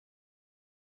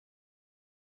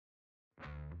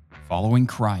Following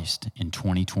Christ in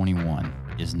 2021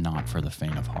 is not for the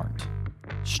faint of heart.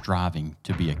 Striving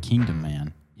to be a kingdom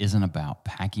man isn't about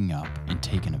packing up and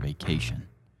taking a vacation.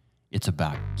 It's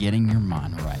about getting your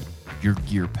mind right, your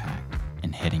gear packed,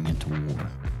 and heading into war.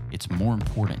 It's more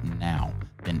important now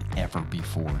than ever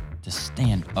before to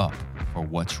stand up for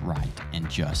what's right and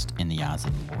just in the eyes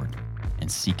of the Lord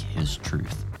and seek His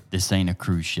truth. This ain't a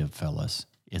cruise ship, fellas.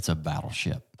 It's a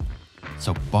battleship.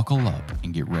 So buckle up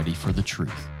and get ready for the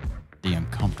truth, the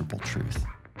uncomfortable truth.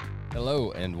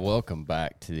 Hello and welcome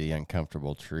back to The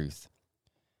Uncomfortable Truth.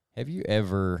 Have you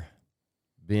ever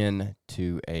been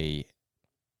to a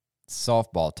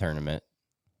softball tournament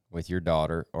with your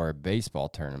daughter or a baseball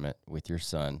tournament with your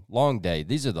son? Long day.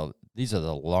 These are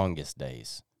the longest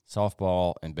days.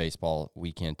 Softball and baseball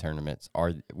weekend tournaments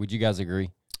are. Would you guys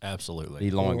agree? Absolutely.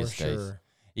 The longest days.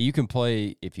 You can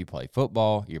play, if you play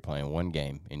football, you're playing one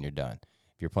game and you're done.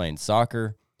 If you're playing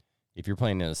soccer, if you're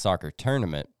playing in a soccer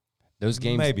tournament, those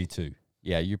games. Maybe two.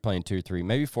 Yeah, you're playing 2 or 3,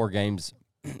 maybe 4 games,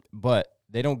 but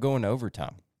they don't go into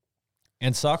overtime.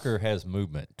 And soccer has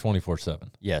movement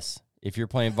 24/7. Yes. If you're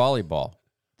playing volleyball,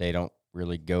 they don't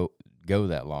really go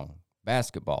that long.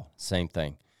 Basketball, same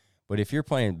thing. But if you're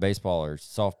playing baseball or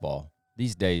softball,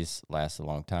 these days last a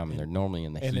long time, and they're normally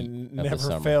in the and heat it of the never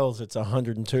summer. fails. It's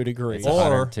 102 degrees. It's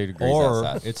 102 degrees or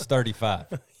outside. it's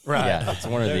 35. Right. Yeah, it's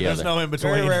one or the There's other. no in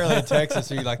between. Very rarely in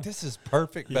Texas are you like, this is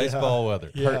perfect baseball weather.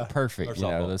 Yeah. Perfect. Or You know,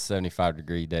 softball. those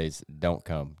 75-degree days don't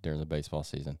come during the baseball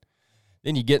season.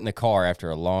 Then you get in the car after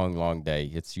a long, long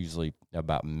day. It's usually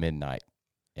about midnight,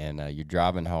 and you're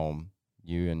driving home,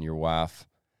 you and your wife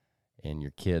and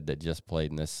your kid that just played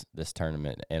in this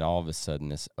tournament, and all of a sudden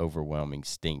this overwhelming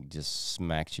stink just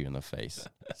smacks you in the face.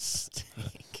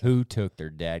 Who took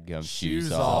their dadgum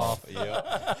shoes off?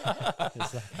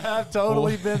 I've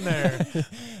totally been there.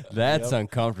 That's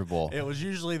uncomfortable. It was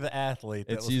usually the athlete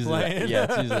that It's was usually playing. it's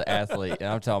usually the athlete, and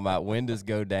I'm talking about windows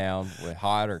go down with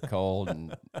hot or cold,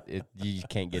 and you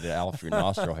can't get it off your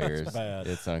nostril hairs. bad.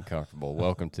 It's uncomfortable.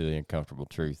 Welcome to The Uncomfortable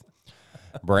Truth.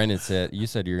 Brandon you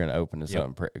said you're going to open us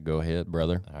Yep. up. Go ahead,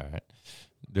 brother. All right.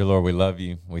 Dear Lord, we love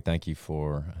you. We thank you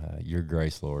for your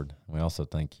grace, Lord. We also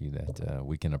thank you that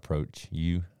we can approach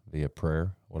you via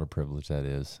prayer. What a privilege that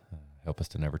is. Help us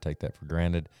to never take that for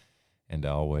granted and to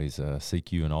always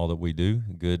seek you in all that we do,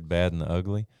 good, bad, and the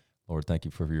ugly. Lord, thank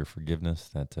you for your forgiveness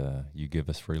that you give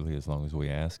us freely as long as we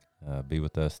ask. Be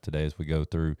with us today as we go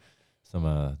through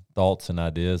some thoughts and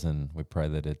ideas, and we pray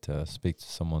that it speaks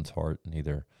to someone's heart and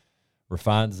either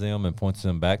refines them and points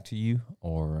them back to you,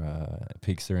 or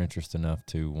piques their interest enough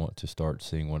to want to start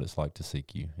seeing what it's like to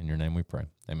seek you. In your name we pray.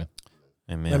 Amen.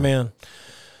 Amen. Amen.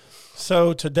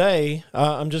 So today,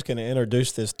 I'm just going to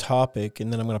introduce this topic,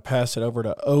 and then I'm going to pass it over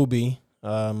to Obi.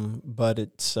 But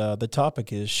it's the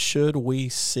topic is, should we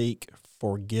seek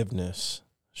forgiveness?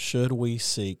 Should we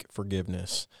seek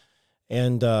forgiveness?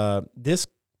 And this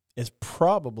is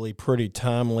probably pretty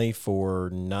timely for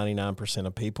 99%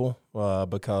 of people,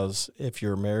 because if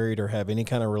you're married or have any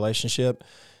kind of relationship,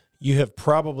 you have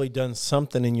probably done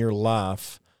something in your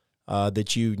life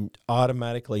that you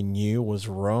automatically knew was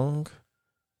wrong,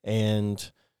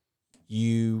 and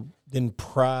then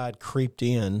pride creeped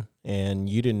in, and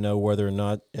you didn't know whether or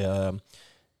not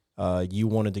you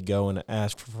wanted to go and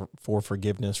ask for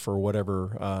forgiveness for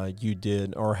whatever you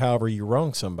did or however you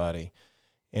wronged somebody.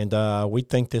 And we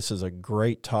think this is a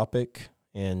great topic,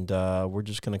 and we're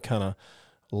just going to kind of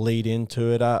lead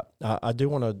into it. I do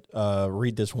want to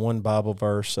read this one Bible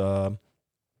verse. I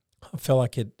feel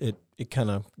like it kind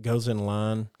of goes in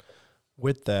line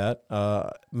with that.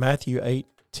 Matthew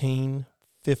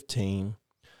 18:15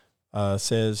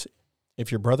 says,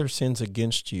 "If your brother sins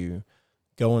against you,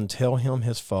 go and tell him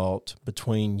his fault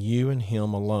between you and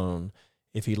him alone.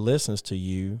 If he listens to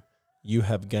you, you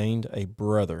have gained a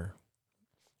brother."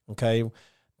 Okay,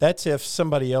 that's if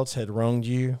somebody else had wronged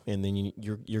you, and then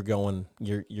you're going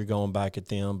back at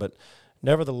them. But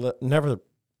nevertheless,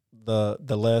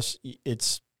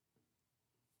 it's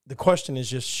the question is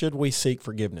just, should we seek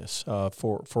forgiveness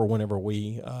for whenever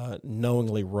we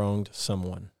knowingly wronged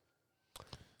someone?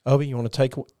 Obi, you want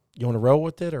to roll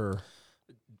with it, or?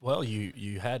 Well,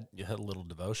 you had a little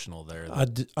devotional there. I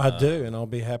do, and I'll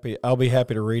be happy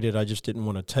to read it. I just didn't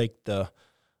want to take the.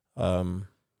 I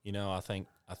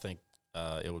think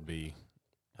it would be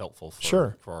helpful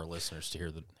Sure. for our listeners to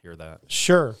hear that.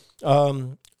 Sure.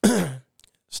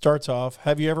 Starts off,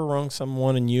 have you ever wronged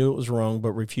someone and knew it was wrong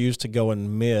but refused to go and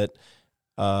admit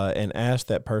and ask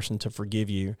that person to forgive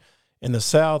you? In the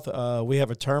South, we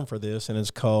have a term for this, and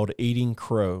it's called eating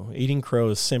crow. Eating crow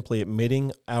is simply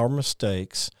admitting our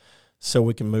mistakes so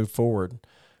we can move forward.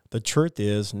 The truth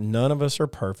is, none of us are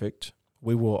perfect.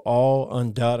 We will all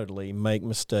undoubtedly make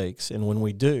mistakes, and when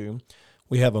we do,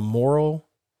 we have a moral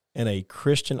and a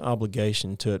Christian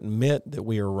obligation to admit that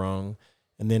we are wrong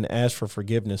and then ask for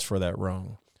forgiveness for that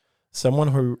wrong. Someone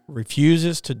who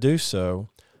refuses to do so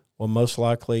will most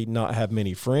likely not have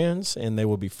many friends, and they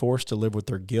will be forced to live with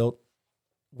the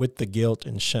guilt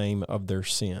and shame of their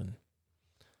sin.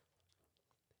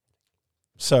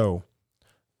 So,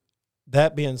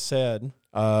 that being said,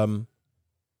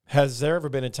 has there ever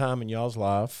been a time in y'all's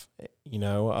life,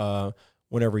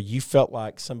 whenever you felt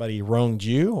like somebody wronged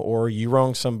you, or you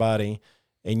wronged somebody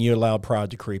and you allowed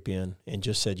pride to creep in and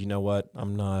just said, you know what,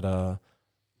 I'm not going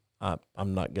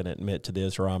to admit to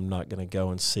this, or I'm not going to go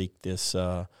and seek this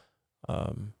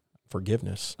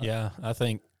forgiveness? Yeah, I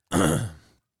think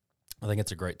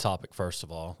it's a great topic, first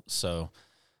of all. So,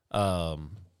 the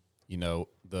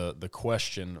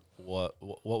question, what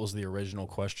was the original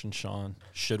question, Sean?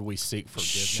 Should we seek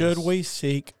forgiveness? Should we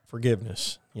seek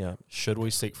forgiveness? Yeah. Should we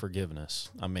seek forgiveness?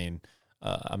 I mean,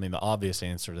 the obvious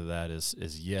answer to that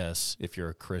is yes. If you're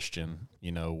a Christian,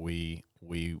 we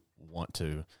want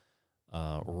to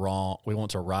we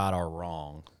want to right our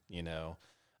wrong. We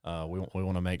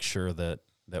want to make sure that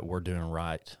we're doing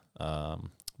right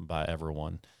by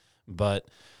everyone. But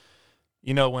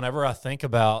whenever I think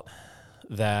about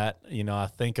that,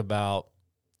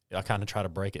 I kind of try to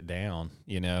break it down,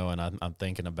 and I'm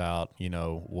thinking about,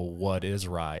 what is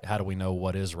right? How do we know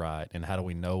what is right? And how do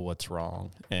we know what's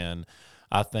wrong? And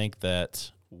I think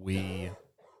that we're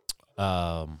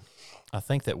going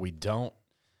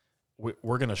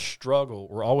to struggle.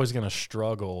 We're always going to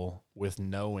struggle with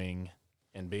knowing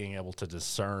and being able to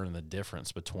discern the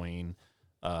difference between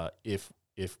if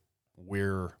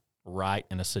we're right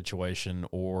in a situation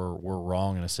or we're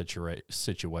wrong in a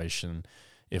situation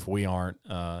if we aren't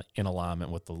in alignment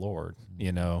with the Lord,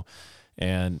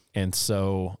 and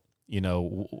so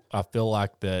I feel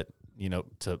like that,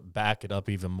 to back it up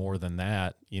even more than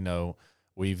that,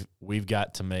 we've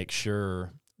got to make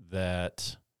sure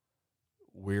that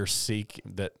we're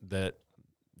seeking that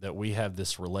we have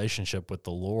this relationship with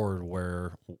the Lord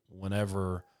where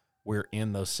whenever we're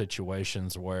in those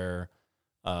situations where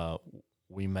a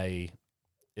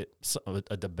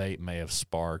debate may have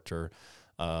sparked, or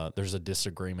there's a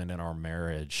disagreement in our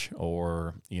marriage,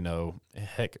 or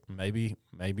heck, maybe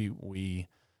we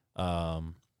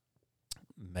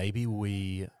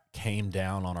came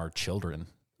down on our children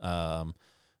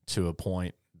to a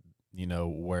point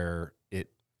where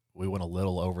we went a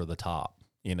little over the top.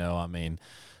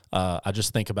 I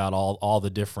just think about all the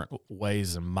different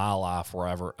ways in my life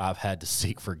where I've had to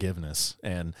seek forgiveness,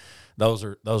 and those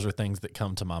are things that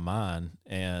come to my mind.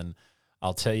 And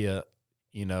I'll tell you,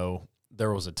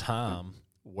 there was a time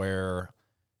where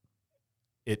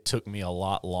it took me a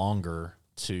lot longer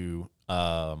to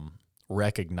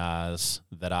recognize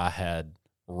that I had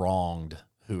wronged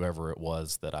whoever it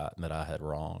was that I had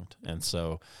wronged, and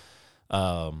so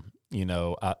I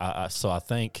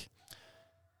think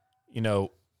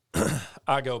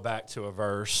I go back to a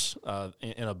verse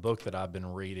in a book that I've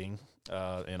been reading,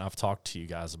 and I've talked to you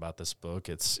guys about this book.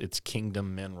 It's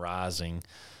Kingdom Men Rising.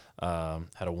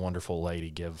 Had a wonderful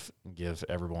lady give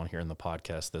everyone here in the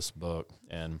podcast this book,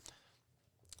 and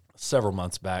several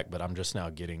months back, but I'm just now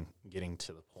getting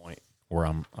to the point where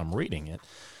I'm reading it.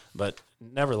 But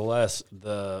nevertheless,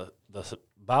 the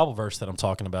Bible verse that I'm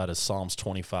talking about is Psalms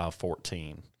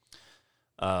 25:14,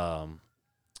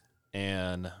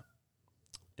 and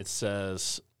it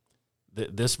says,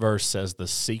 this verse says, "The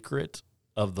secret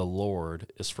of the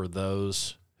Lord is for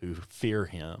those who fear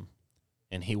him,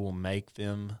 and he will make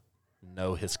them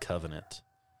know his covenant."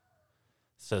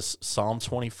 It says, Psalm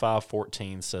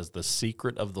 25:14 says, "The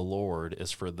secret of the Lord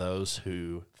is for those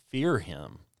who fear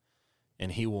him,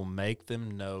 and he will make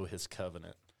them know his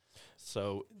covenant."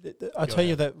 So I'll tell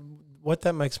you that what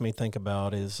that makes me think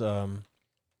about is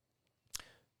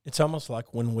it's almost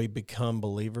like when we become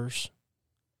believers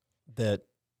that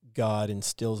God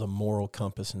instills a moral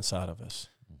compass inside of us.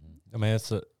 I mean, that's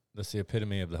the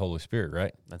epitome of the Holy Spirit,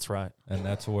 right? that's right. And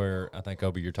that's where I think,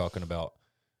 Obi, you're talking about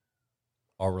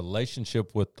our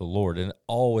relationship with the Lord. And it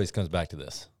always comes back to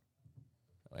this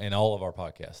in all of our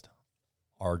podcasts.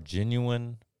 Our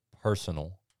genuine,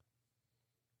 personal,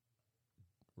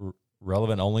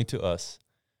 relevant only to us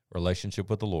relationship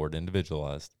with the Lord,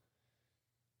 individualized,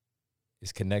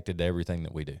 is connected to everything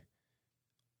that we do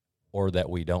or that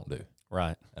we don't do.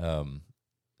 Right.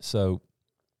 So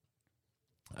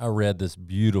I read this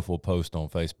beautiful post on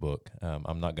Facebook.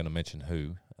 I'm not going to mention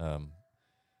who,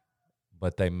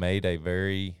 but they made a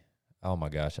very, oh my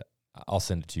gosh, I'll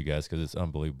send it to you guys because it's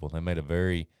unbelievable. They made a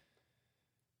very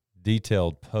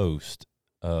detailed post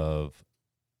of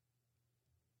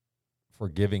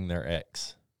forgiving their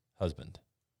ex-husband.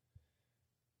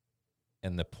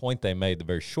 And the point they made, the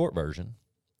very short version,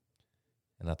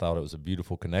 and I thought it was a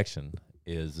beautiful connection,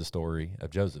 is the story of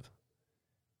Joseph.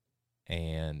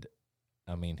 And,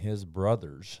 I mean, his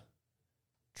brothers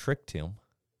tricked him,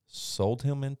 sold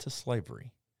him into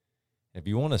slavery. If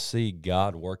you want to see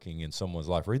God working in someone's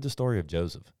life, read the story of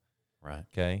Joseph. Right.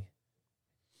 Okay?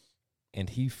 And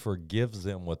he forgives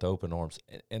them with open arms.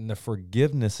 And the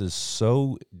forgiveness is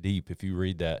so deep if you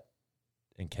read that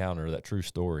encounter, that true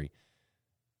story,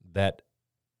 that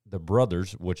the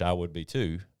brothers, which I would be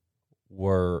too,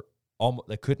 were almost,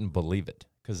 they couldn't believe it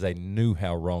because they knew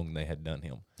how wrong they had done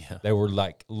him. Yeah. They were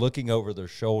like looking over their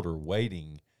shoulder,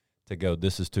 waiting to go,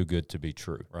 this is too good to be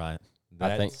true. Right.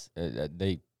 I think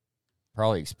they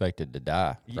probably expected to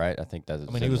die, right? I think that's.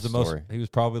 I mean, he was the most. He was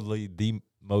probably the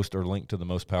most, or linked to the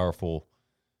most powerful.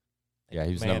 Yeah,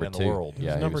 he was man number in two. the world. He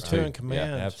Yeah, was number two in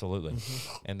command. Yeah, absolutely.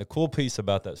 Mhm. And the cool piece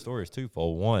about that story is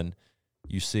twofold. One,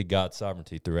 you see God's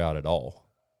sovereignty throughout it all.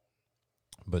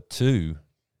 But two,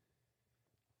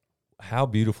 how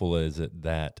beautiful is it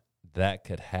that that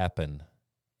could happen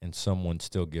and someone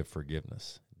still give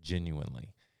forgiveness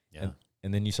genuinely? Yeah.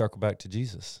 And then you circle back to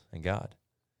Jesus and God.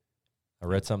 I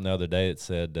read something the other day that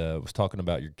said, was talking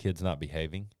about your kids not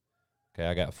behaving. Okay,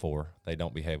 I got 4. They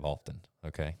don't behave often.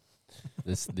 Okay.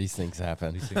 These things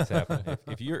happen. These things happen.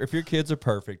 If your kids are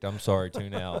perfect, I'm sorry,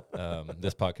 tune out.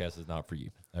 This podcast is not for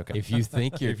you. Okay. If you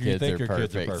think your If you kids think are your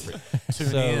perfect, kids are perfect,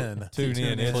 Tune in. Tune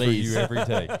in. It's for Please. you every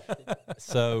day.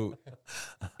 So,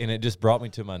 and it just brought me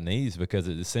to my knees because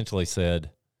it essentially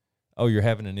said, "Oh, you're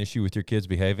having an issue with your kids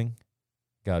behaving?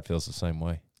 God feels the same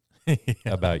way Yeah.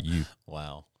 about you."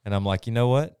 Wow. And I'm like, you know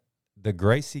what? The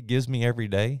grace He gives me every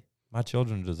day, my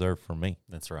children deserve from me,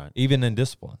 That's right. even in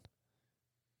discipline.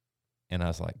 And I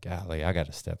was like, golly, I got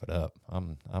to step it up.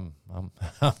 I'm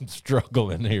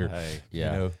struggling here. Hey,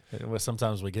 yeah. You know? well,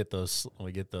 sometimes we get those,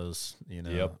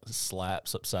 Yep.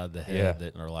 slaps upside the head Yeah.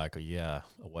 that are like, yeah,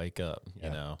 wake up, Yeah.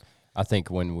 you know. I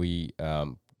think when we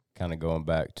kind of going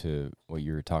back to what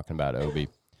you were talking about, Obi,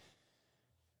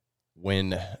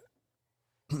 when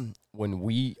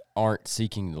we aren't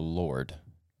seeking the Lord,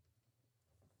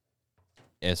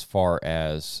 as far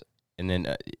as, and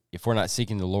then if we're not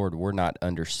seeking the Lord, we're not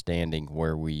understanding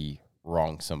where we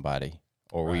wrong somebody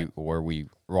or Right. where we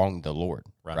wrong the Lord,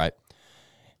 right?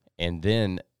 And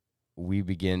then we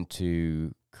begin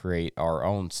to create our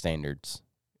own standards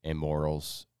and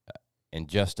morals and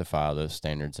justify those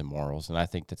standards and morals. And I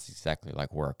think that's exactly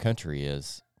like where our country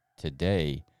is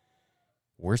today.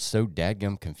 We're so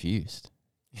dadgum confused.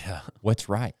 Yeah. What's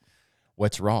right?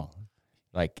 What's wrong?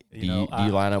 Like, You do know,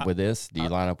 you line up I- with this? Do you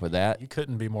line up with that? You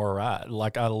couldn't be more right.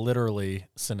 Like, I literally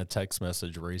sent a text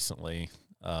message recently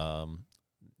to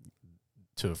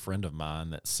a friend of mine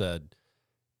that said,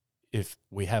 if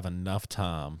we have enough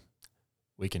time,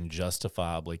 we can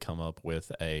justifiably come up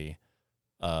with a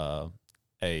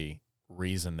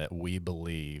reason that we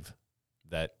believe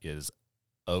that is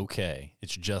okay.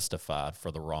 It's justified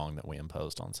for the wrong that we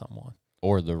imposed on someone.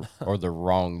 Or the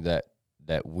wrong that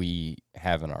we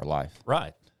have in our life.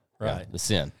 Right. Yeah, Right. the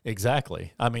sin.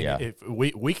 Exactly. I mean, Yeah. if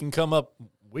we can come up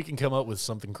with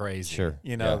something crazy. Sure.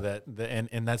 You know, Yeah.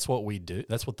 and that's what we do.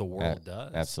 That's what the world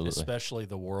does. absolutely. Especially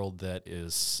the world that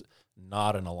is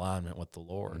not in alignment with the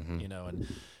Lord. Mhm. You know, and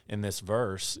in this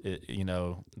verse,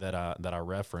 that I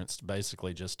referenced,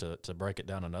 basically just to break it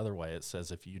down another way, it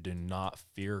says, if you do not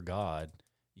fear God,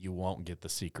 you won't get the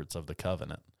secrets of the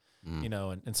covenant. Mm. You know,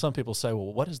 and some people say,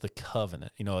 well, what is the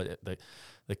covenant? You know,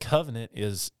 the covenant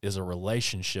is a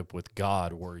relationship with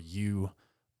God where you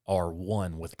are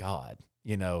one with God,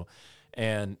 you know,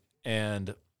 and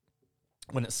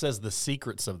when it says the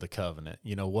secrets of the covenant,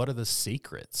 you know, what are the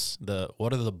secrets?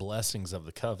 What are the blessings of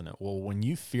the covenant? Well, when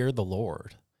you fear the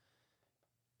Lord,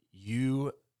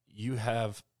 you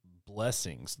have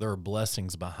blessings. There are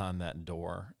blessings behind that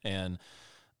door. And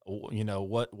you know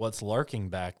what's lurking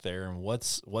back there, and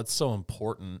what's so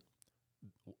important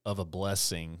of a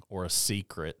blessing or a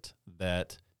secret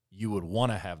that you would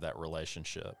want to have that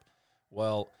relationship.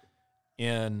 Well,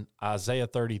 in Isaiah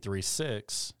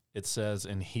 33:6, it says,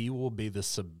 "And he will be the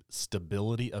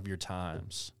stability of your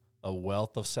times, a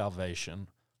wealth of salvation,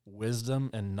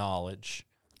 wisdom and knowledge.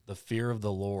 The fear of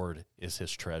the Lord is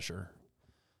his treasure."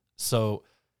 So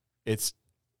it's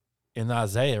in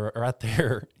Isaiah right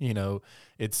there, you know,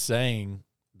 it's saying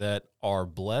that our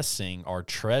blessing, our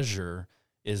treasure,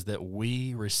 is that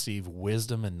we receive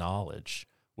wisdom and knowledge.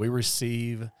 We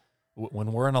receive,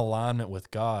 when we're in alignment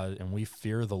with God and we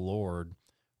fear the Lord,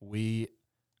 we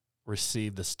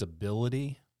receive the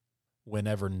stability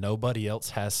whenever nobody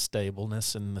else has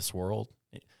stableness in this world.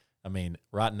 I mean,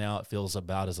 right now it feels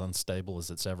about as unstable as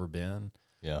it's ever been.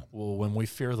 Yeah. Well, when we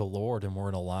fear the Lord and we're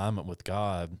in alignment with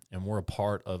God and we're a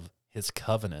part of his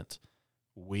covenant,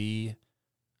 we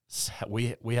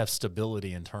have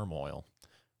stability in turmoil.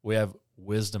 We have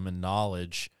wisdom and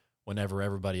knowledge whenever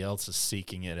everybody else is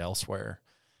seeking it elsewhere.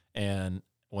 And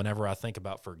whenever I think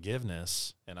about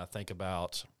forgiveness and I think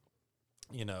about,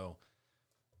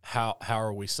 how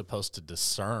are we supposed to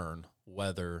discern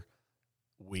whether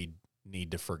we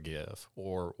need to forgive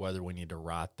or whether we need to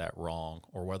right that wrong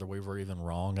or whether we were even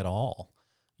wrong at all?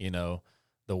 The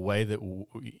way that,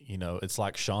 it's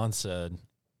like Sean said,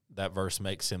 that verse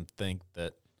makes him think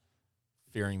that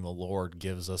fearing the Lord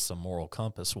gives us a moral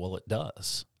compass. Well, it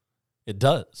does. It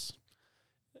does.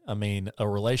 I mean, a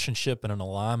relationship and an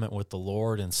alignment with the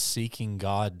Lord and seeking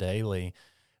God daily,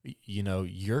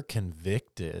 you're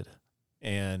convicted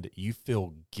and you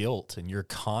feel guilt and your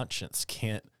conscience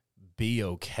can't be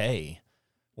okay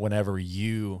whenever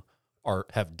you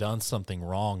have done something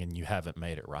wrong and you haven't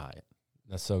made it right.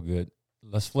 That's so good.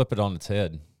 Let's flip it on its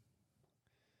head.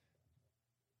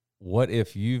 What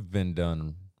if you've been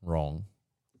done wrong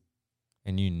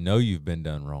and you know you've been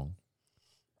done wrong,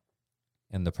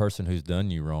 and the person who's done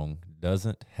you wrong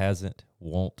hasn't,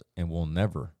 won't, and will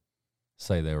never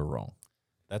say they were wrong?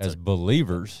 As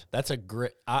believers, that's a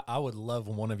great. I would love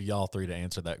one of y'all three to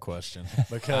answer that question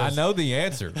because I know the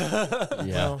answer.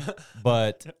 Yeah.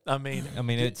 But I mean,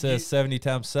 it says 70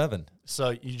 times 7. So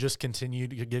you just continue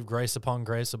to give grace upon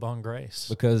grace upon grace.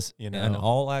 Because in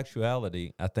all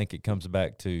actuality, I think it comes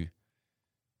back to,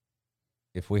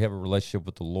 if we have a relationship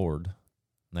with the Lord,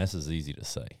 and this is easy to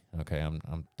say. Okay, I'm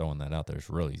throwing that out there. It's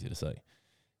real easy to say.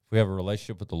 If we have a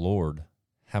relationship with the Lord,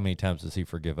 how many times does he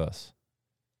forgive us?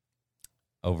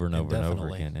 Over and over and over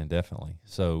again, indefinitely.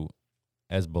 So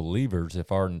as believers,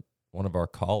 if one of our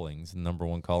callings, the number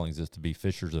one callings, is to be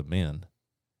fishers of men,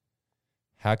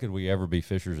 how could we ever be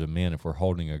fishers of men if we're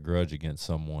holding a grudge against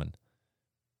someone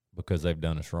because they've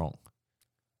done us wrong?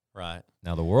 Right.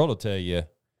 Now, the world will tell you,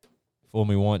 fool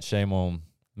me once, shame on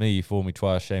me. Fool me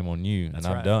twice, shame on you. That's and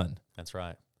I'm right. done. That's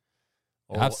right.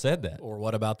 I've said that. Or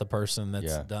what about the person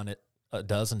that's done it a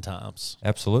dozen times?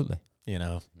 Absolutely.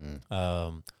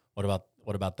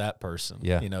 What about that person?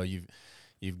 Yeah. You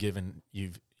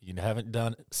haven't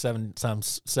done it 7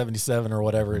 times 77 or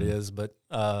whatever it is, but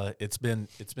it's been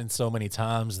so many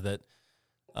times that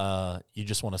you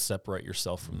just want to separate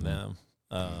yourself from them.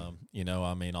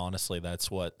 Honestly,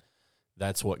 that's what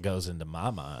goes into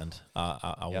my mind.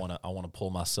 I want to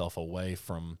pull myself away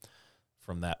from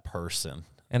that person.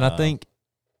 And I think,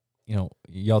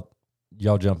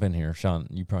 y'all jump in here. Sean,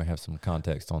 you probably have some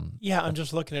context on. Yeah, I'm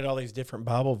just looking at all these different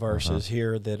Bible verses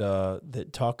here that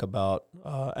talk about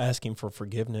asking for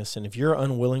forgiveness. And if you're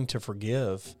unwilling to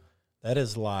forgive,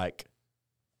 that's a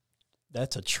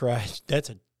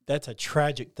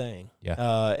tragic thing.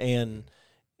 Yeah. And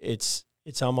it's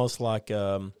almost like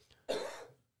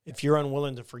if you're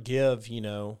unwilling to forgive,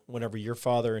 whenever your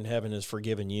Father in heaven has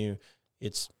forgiven you,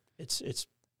 it's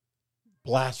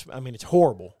blasphemy. I mean, it's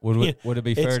horrible. Would it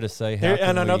be fair to say?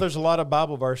 And I know there's a lot of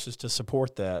Bible verses to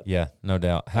support that. Yeah, no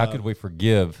doubt. How could we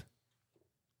forgive?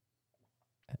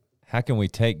 How can we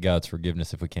take God's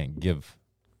forgiveness if we can't give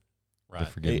the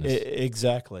forgiveness?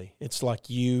 Exactly. It's like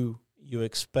you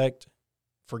expect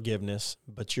forgiveness,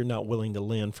 but you're not willing to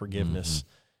lend forgiveness.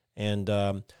 And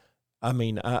I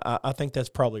think that's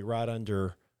probably right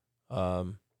under,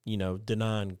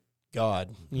 denying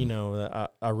God.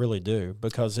 I really do,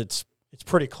 because it's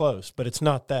pretty close, but it's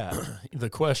not that. The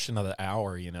question of the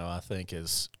hour, I think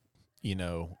is,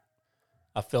 I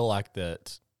feel like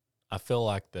that,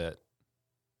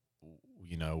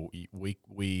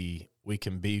 we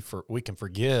can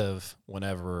forgive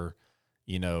whenever,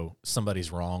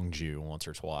 somebody's wronged you once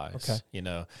or twice. Okay.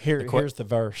 Here's the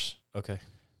verse. Okay.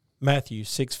 Matthew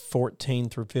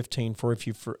 6:14-15. For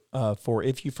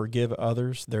if you forgive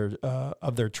others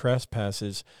of their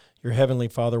trespasses, your heavenly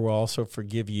Father will also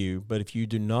forgive you. But if you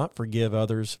do not forgive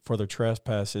others for their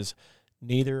trespasses,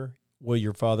 neither will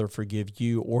your Father forgive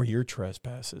you or your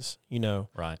trespasses.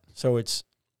 Right. So if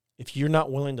you're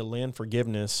not willing to lend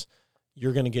forgiveness,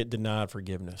 you're going to get denied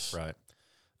forgiveness. Right.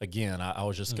 Again, I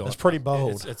was just going. That's pretty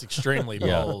bold. It's extremely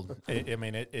bold.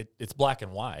 It's black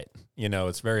and white.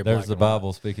 It's very. There's black the and Bible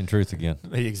white. speaking truth again.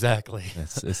 Exactly.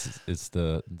 It's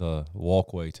the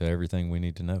walkway to everything we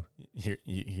need to know.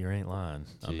 You ain't lying.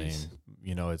 Jeez.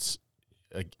 It's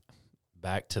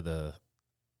back to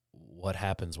what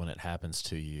happens when it happens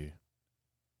to you.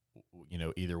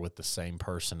 Either with the same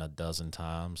person a dozen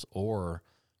times, or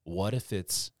what if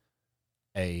it's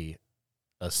a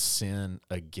sin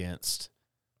against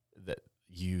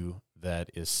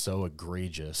that is so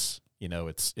egregious,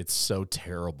 it's so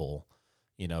terrible.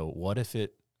 What if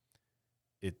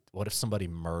what if somebody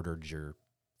murdered your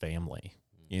family?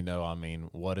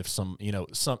 What if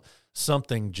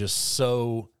something just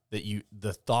so that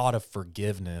the thought of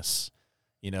forgiveness,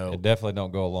 It definitely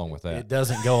don't go along with that. it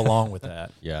doesn't go along with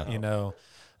that. Yeah. I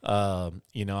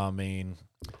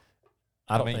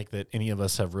don't think that any of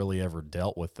us have really ever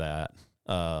dealt with that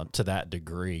to that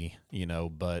degree,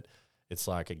 but it's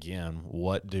like, again,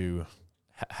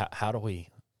 how do we,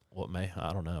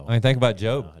 I don't know. I mean, think about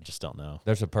Job. I just don't know.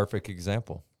 There's a perfect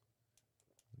example.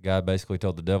 God basically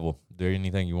told the devil, do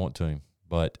anything you want to him.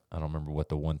 But I don't remember what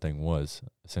the one thing was.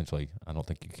 Essentially, I don't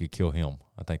think you could kill him.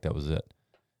 I think that was it.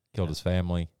 Killed his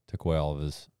family, took away all of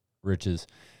his riches,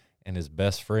 and his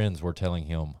best friends were telling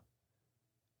him,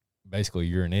 basically,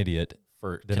 you're an idiot.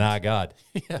 Deny God.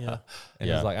 Yeah. And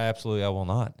he's like, absolutely, I will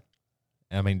not.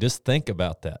 I mean, just think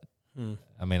about that.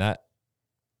 I mean,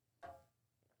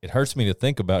 it hurts me to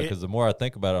think about it because the more I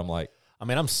think about it, I'm like,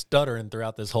 I'm stuttering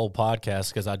throughout this whole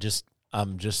podcast because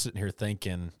I'm just sitting here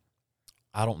thinking,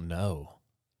 I don't know.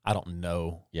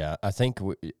 Yeah, I think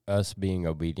us being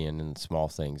obedient in small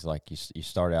things, like you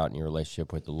start out in your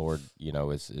relationship with the Lord,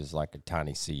 is like a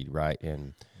tiny seed, right?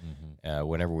 And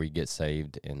whenever we get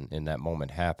saved and that moment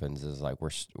happens, is like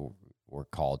we're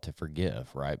called to forgive,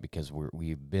 right? Because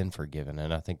we've been forgiven.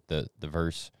 And I think the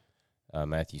verse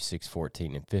Matthew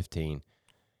 6:14 and 15.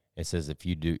 It says, if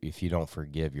you don't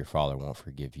forgive, your Father won't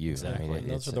forgive you. Exactly.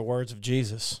 Those are the words of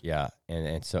Jesus. Yeah.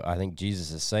 And so I think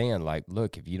Jesus is saying, like,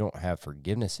 look, if you don't have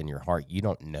forgiveness in your heart, you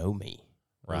don't know me.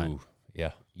 Right. ooh,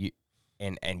 yeah.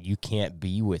 And you can't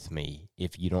be with me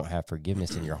if you don't have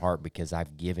forgiveness in your heart, because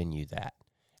I've given you that.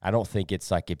 I don't think it's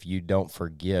like, if you don't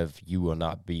forgive, you will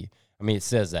not be. I mean, it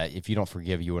says that if you don't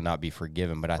forgive, you will not be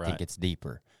forgiven, but I think it's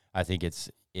deeper. I think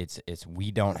it's we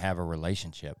don't have a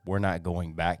relationship. We're not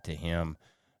going back to him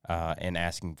and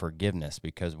asking forgiveness,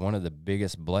 because one of the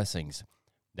biggest blessings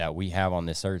that we have on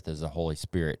this earth is the Holy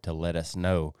Spirit to let us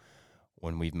know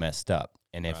when we've messed up.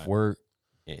 And if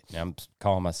I'm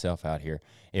calling myself out here,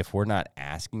 if we're not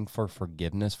asking for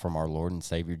forgiveness from our Lord and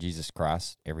Savior Jesus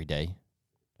Christ every day,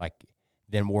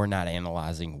 then we're not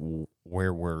analyzing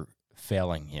where we're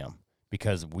failing him,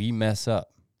 because we mess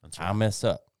up. I mess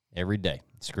up every day,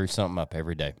 screw something up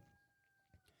every day.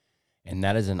 And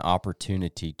that is an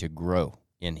opportunity to grow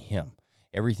in him.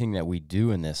 Everything that we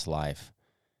do in this life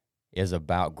is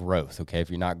about growth, okay? If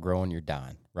you're not growing, you're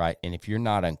dying, right? And if you're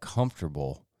not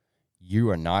uncomfortable, you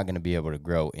are not going to be able to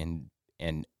grow. And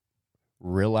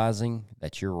realizing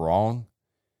that you're wrong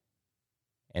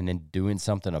and then doing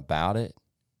something about it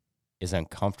is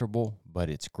uncomfortable, but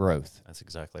it's growth. That's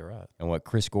exactly right. And what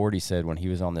Chris Gordy said when he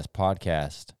was on this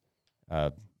podcast,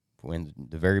 when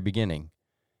the very beginning,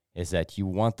 is that you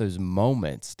want those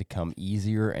moments to come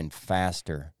easier and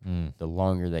faster the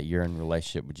longer that you're in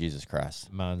relationship with Jesus Christ.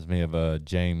 Reminds me of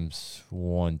James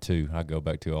 1:2. I go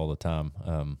back to all the time.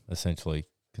 Essentially,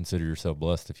 consider yourself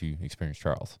blessed if you experience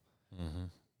trials. Mm-hmm.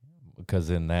 Because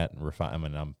in that,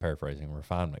 I'm paraphrasing,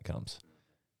 refinement comes.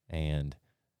 And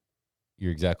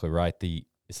you're exactly right.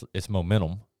 It's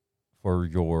momentum for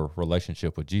your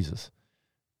relationship with Jesus.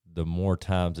 The more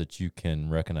times that you can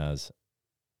recognize,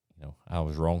 I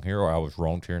was wrong here, or I was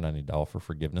wronged here, and I need to offer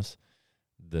forgiveness,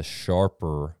 the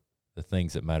sharper the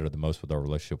things that matter the most with our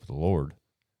relationship with the Lord,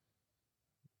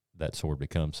 that sword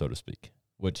becomes, so to speak.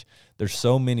 Which there's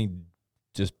so many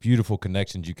just beautiful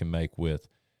connections you can make with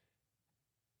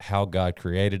how God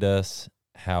created us,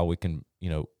 how we can,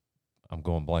 I'm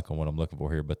going blank on what I'm looking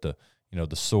for here, but the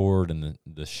sword and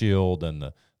the shield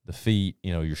and the feet,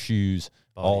 your shoes,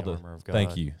 Body armor of God.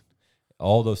 Thank you.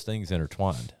 All those things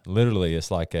intertwined. Literally, it's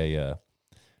like a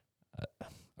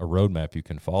roadmap you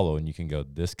can follow, and you can go,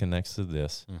 this connects to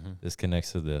this, this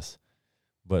connects to this.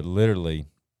 But literally,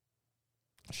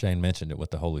 Shane mentioned it with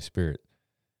the Holy Spirit.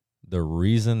 The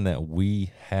reason that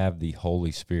we have the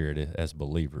Holy Spirit as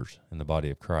believers in the body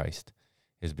of Christ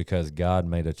is because God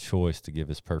made a choice to give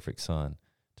his perfect Son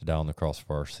to die on the cross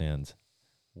for our sins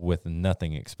with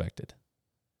nothing expected.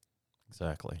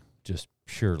 Exactly. Just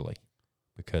purely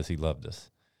because he loved us.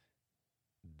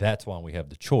 That's why we have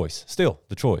the choice, still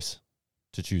the choice,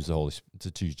 to choose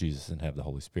choose Jesus and have the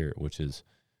Holy Spirit,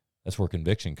 that's where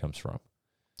conviction comes from.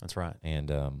 That's right.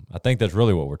 And I think that's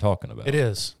really what we're talking about. It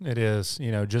is.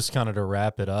 Just kind of to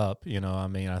wrap it up,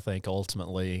 I think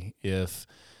ultimately if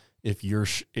you're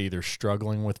either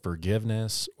struggling with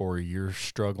forgiveness or you're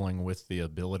struggling with the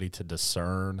ability to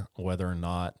discern whether or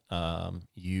not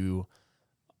you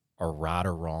are right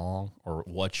or wrong, or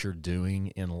what you're doing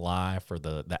in life, or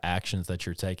the actions that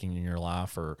you're taking in your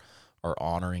life are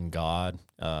honoring God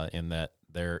in that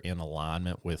they're in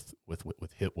alignment with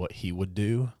what he would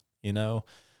do,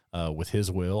 with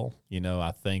his will.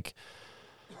 I think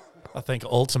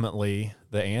ultimately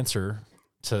the answer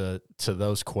to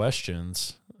those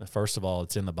questions, first of all,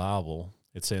 it's in the Bible.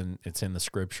 It's in the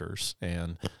scriptures,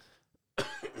 and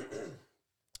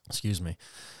excuse me,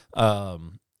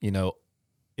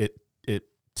 it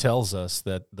tells us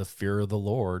that the fear of the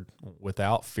Lord,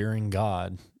 without fearing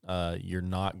God, you're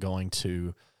not going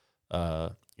to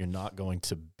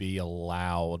be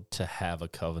allowed to have a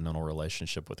covenantal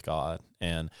relationship with God,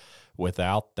 and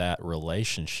without that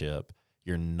relationship,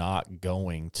 you're not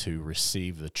going to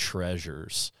receive the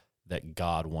treasures that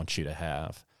God wants you to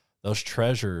have. Those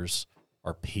treasures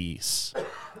are peace.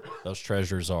 Those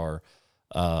treasures are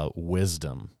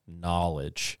wisdom,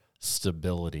 knowledge,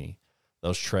 stability.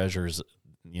 Those treasures,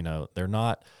 they're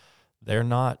not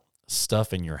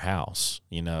stuff in your house.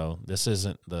 This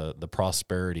isn't the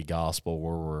prosperity gospel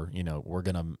where we're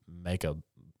going to make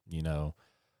 $1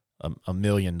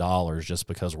 million just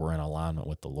because we're in alignment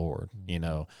with the Lord.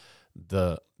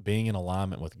 The being in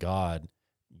alignment with God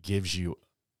gives you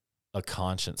a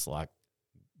conscience like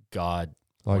God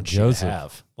wants you to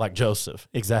have. Like Joseph,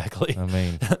 exactly. I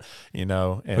mean,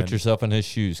 and put yourself in his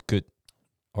shoes.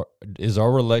 Is our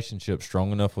relationship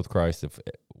strong enough with Christ? If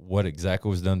what exactly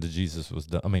was done to Jesus was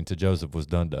done, to Joseph was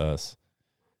done to us,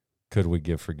 could we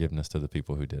give forgiveness to the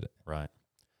people who did it? Right.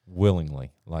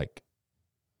 Willingly,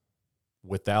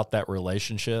 without that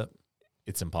relationship,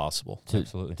 it's impossible.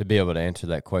 Absolutely. To be able to answer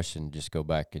that question, just go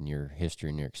back in your history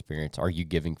and your experience. Are you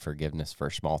giving forgiveness for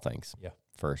small things? Yeah.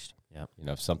 First. Yeah.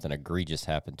 If something egregious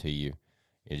happened to you,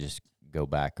 you just go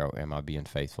back. Or am I being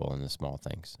faithful in the small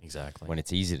things? Exactly. When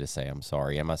it's easy to say I'm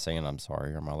sorry, am I saying I'm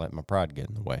sorry, or am I letting my pride get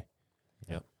in the way?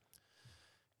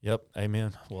 Yep.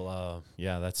 Amen. Well,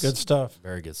 that's Good stuff.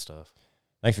 Very good stuff.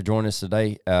 Thanks for joining us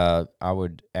today. I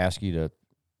would ask you to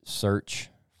search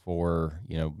for,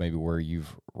 maybe where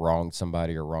you've wronged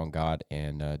somebody or wronged God,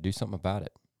 and do something about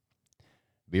it.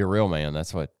 Be a real man.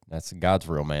 That's God's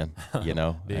real man,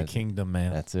 Be a kingdom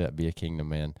man. That's it. Be a kingdom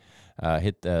man.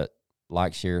 Hit the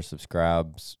like, share,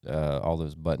 subscribe, all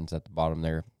those buttons at the bottom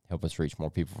there. Help us reach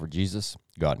more people for Jesus.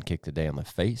 Go out and kick the day on the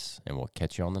face, and we'll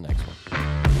catch you on the next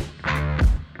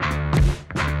one.